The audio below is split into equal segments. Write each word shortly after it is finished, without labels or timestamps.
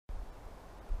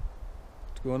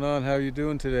What's going on? How are you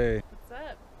doing today? What's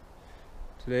up?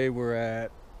 Today we're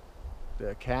at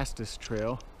the Acastus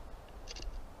Trail.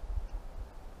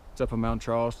 It's up on Mount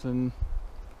Charleston.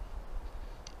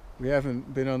 We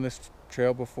haven't been on this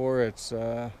trail before. It's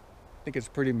I think it's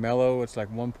pretty mellow. It's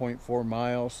like 1.4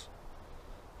 miles.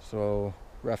 So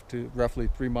roughly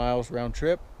 3 miles round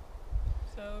trip.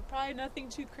 So probably nothing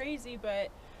too crazy,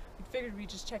 but we figured we'd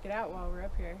just check it out while we're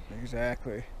up here.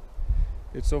 Exactly.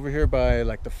 It's over here by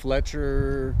like the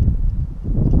Fletcher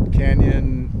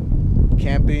Canyon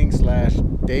camping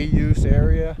 / day use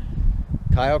area.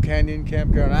 Kyle Canyon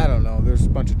campground. I don't know. There's a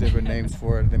bunch of different names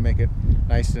for it. They make it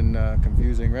nice and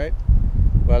confusing, right?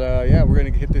 But yeah, we're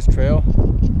gonna hit this trail.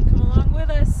 Come along with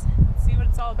us. See what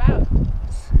it's all about.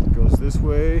 It goes this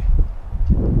way.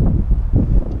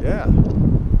 Yeah.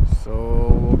 So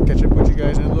we'll catch up with you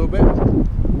guys in a little bit.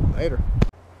 Later.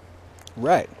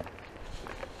 Right.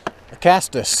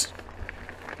 Acastus,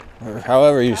 or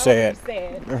however you say it.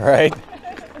 Right.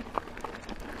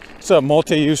 It's a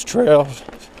multi-use trail.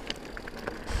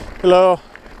 Hello.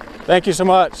 Thank you so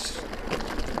much.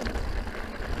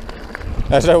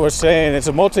 As I was saying, it's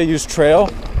a multi-use trail.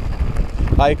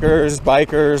 Hikers,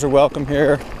 bikers are welcome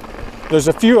here. There's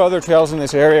a few other trails in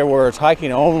this area where it's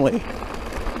hiking only,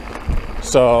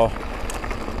 so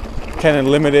kind of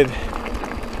limited.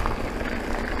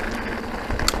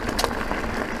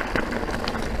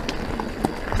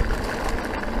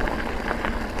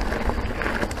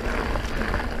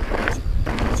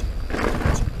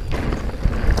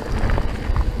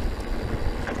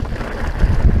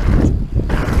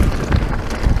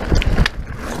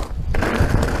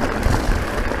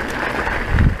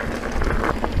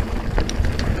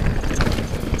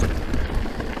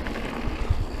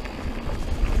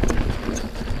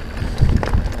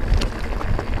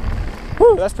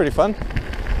 Woo, that's pretty fun.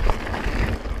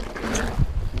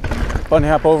 Bunny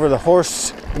hop over the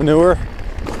horse manure.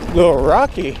 A little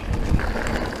rocky.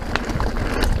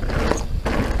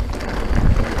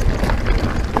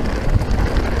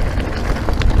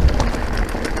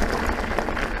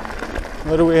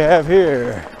 What do we have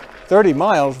here? 30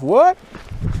 miles, what?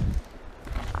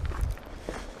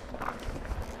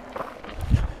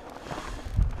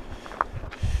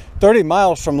 $30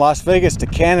 miles from Las Vegas to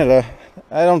Canada.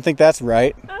 I don't think that's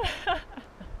right. I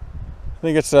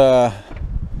think it's a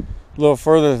little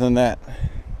further than that.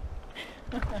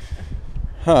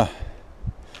 Huh.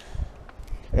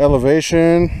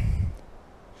 Elevation.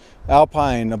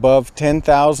 Alpine above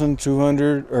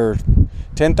 10,200 or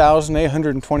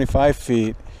 10,825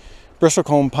 feet.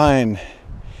 Bristlecone pine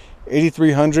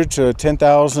 8,300 to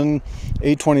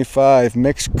 10,825.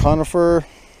 Mixed conifer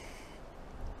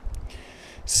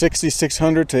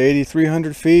 6,600 to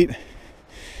 8,300 feet.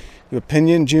 The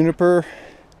pinyon juniper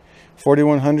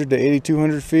 4,100 to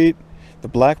 8,200 feet. The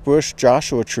blackbush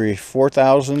Joshua tree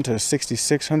 4,000 to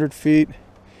 6,600 feet.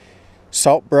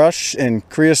 Saltbrush and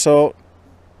creosote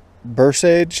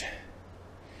bursage.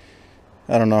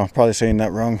 I don't know, probably saying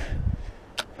that wrong.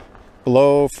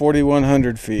 Below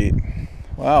 4,100 feet.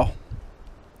 Wow.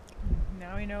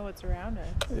 Now we know what's around us.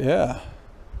 Yeah.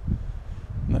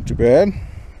 Not too bad.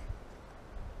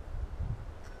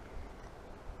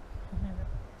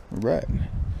 Right.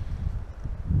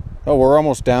 Oh, we're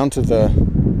almost down to the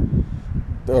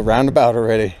roundabout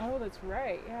already. Oh, that's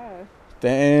right, yeah.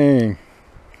 Dang.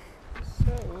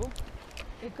 So,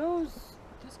 this goes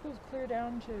clear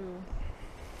down to,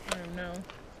 I don't know.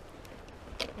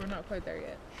 We're not quite there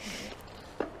yet.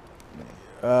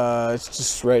 It's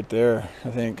just right there,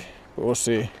 I think. But we'll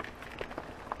see.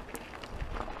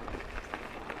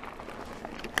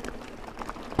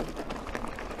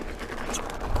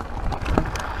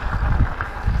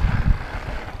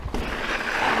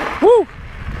 Woo!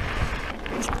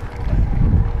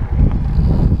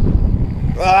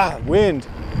 Ah, wind.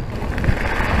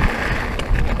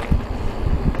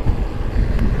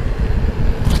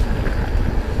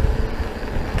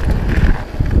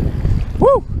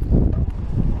 Woo!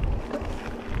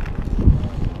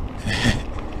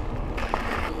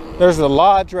 There's the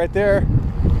lodge right there.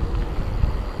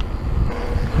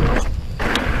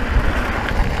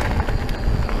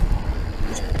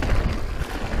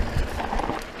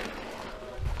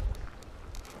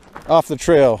 Off the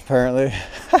trail, apparently.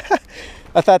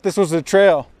 I thought this was a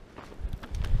trail.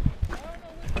 I don't know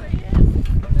which way it is.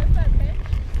 That's that bench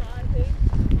you saw, I think.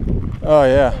 Oh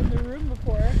yeah. In the room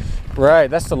before. Right,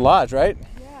 that's the lodge, right?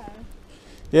 Yeah.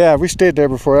 Yeah, we stayed there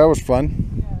before. That was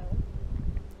fun.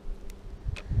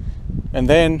 Yeah. And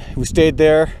then we stayed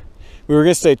there. We were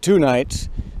gonna stay 2 nights,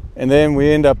 and then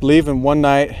we ended up leaving one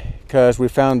night because we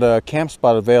found a camp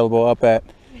spot available up at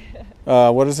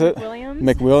what is it? McWilliams.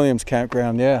 McWilliams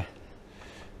campground. Yeah.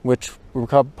 which we're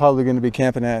probably going to be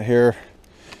camping at here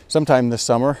sometime this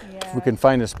summer, if we can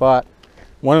find a spot.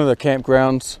 One of the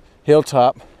campgrounds,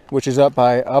 Hilltop, which is up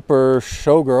by Upper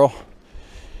Showgirl,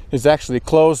 is actually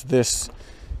closed this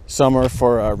summer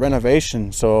for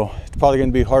renovation, so it's probably going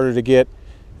to be harder to get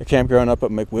a campground up at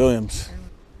McWilliams.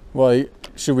 Well,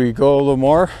 should we go a little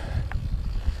more,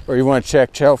 or you want to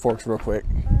check Trail Forks real quick?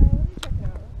 Let me check it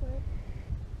out real quick.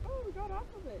 Oh, we got off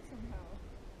of it somehow.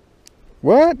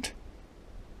 What?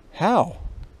 How?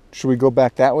 Should we go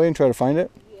back that way and try to find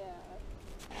it? Yeah.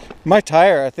 My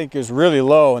tire, I think, is really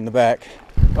low in the back.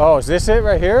 Oh, is this it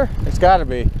right here? It's got to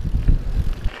be. This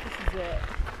is it.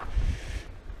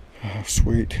 Oh,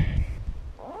 sweet.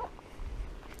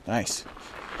 Nice.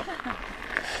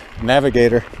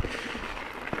 Navigator.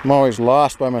 I'm always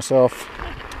lost by myself.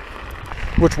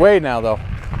 Which way now, though?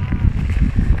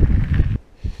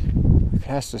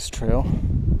 Acastus Trail.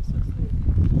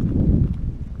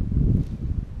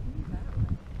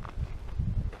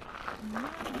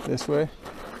 This way.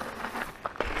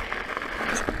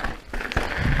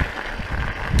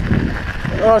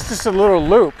 Oh, it's just a little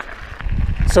loop.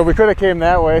 So we could have came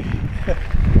that way.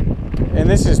 And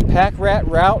this is Pack Rat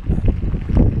Route.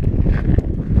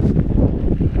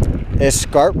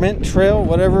 Escarpment Trail,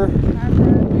 whatever.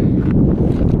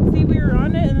 See, we were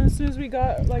on it, and as soon as we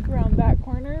got like around that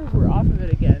corner, we're off of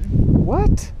it again.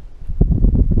 What?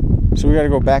 So we gotta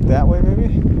go back that way,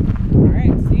 maybe?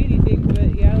 Alright, see anything,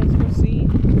 but yeah, let's go see.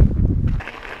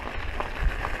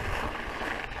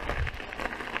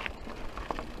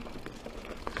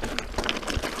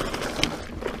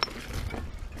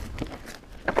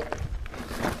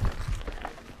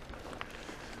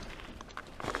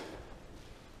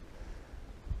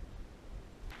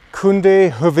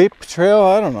 Kunde Huvip Trail,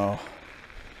 I don't know.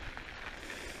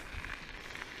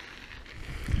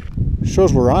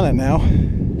 Shows we're on it now,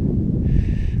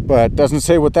 but doesn't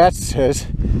say what that says.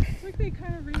 It's like they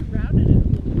kind of rerouted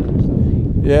it a little bit or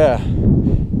something. Yeah,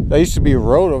 that used to be a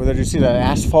road over there. Did you see that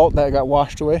asphalt that got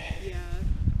washed away? Yeah.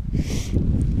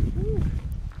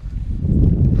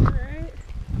 Alright.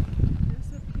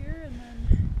 This up here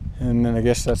And then I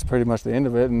guess that's pretty much the end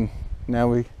of it, and now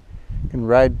we can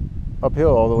ride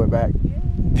uphill all the way back.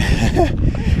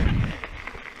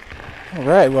 All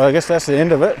right, well, I guess that's the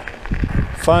end of it.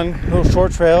 Fun little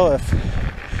short trail if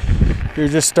you're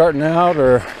just starting out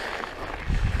or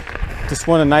just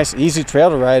want a nice easy trail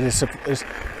to ride. It's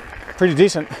pretty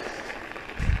decent.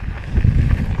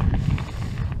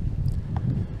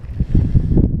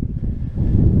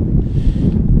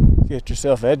 Get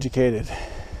yourself educated.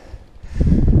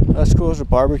 That's cool. There's a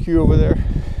barbecue over there.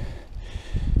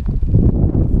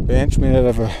 Bench made out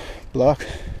of a block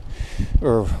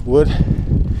or wood,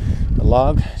 a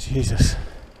log. Jesus.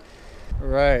 All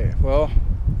right, well,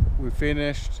 we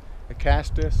finished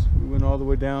Acastus. We went all the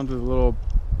way down to the little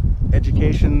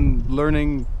education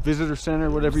learning visitor center,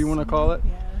 whatever you want to call it.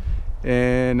 Yeah.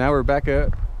 And now we're back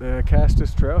at the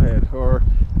Acastus Trailhead, or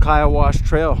Kiowash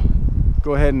Trail.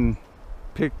 Go ahead and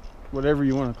pick whatever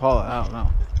you want to call it. I don't know.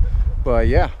 But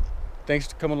yeah, thanks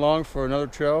for coming along for another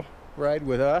trail ride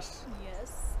with us.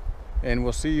 Yes. And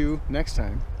we'll see you next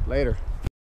time. Later.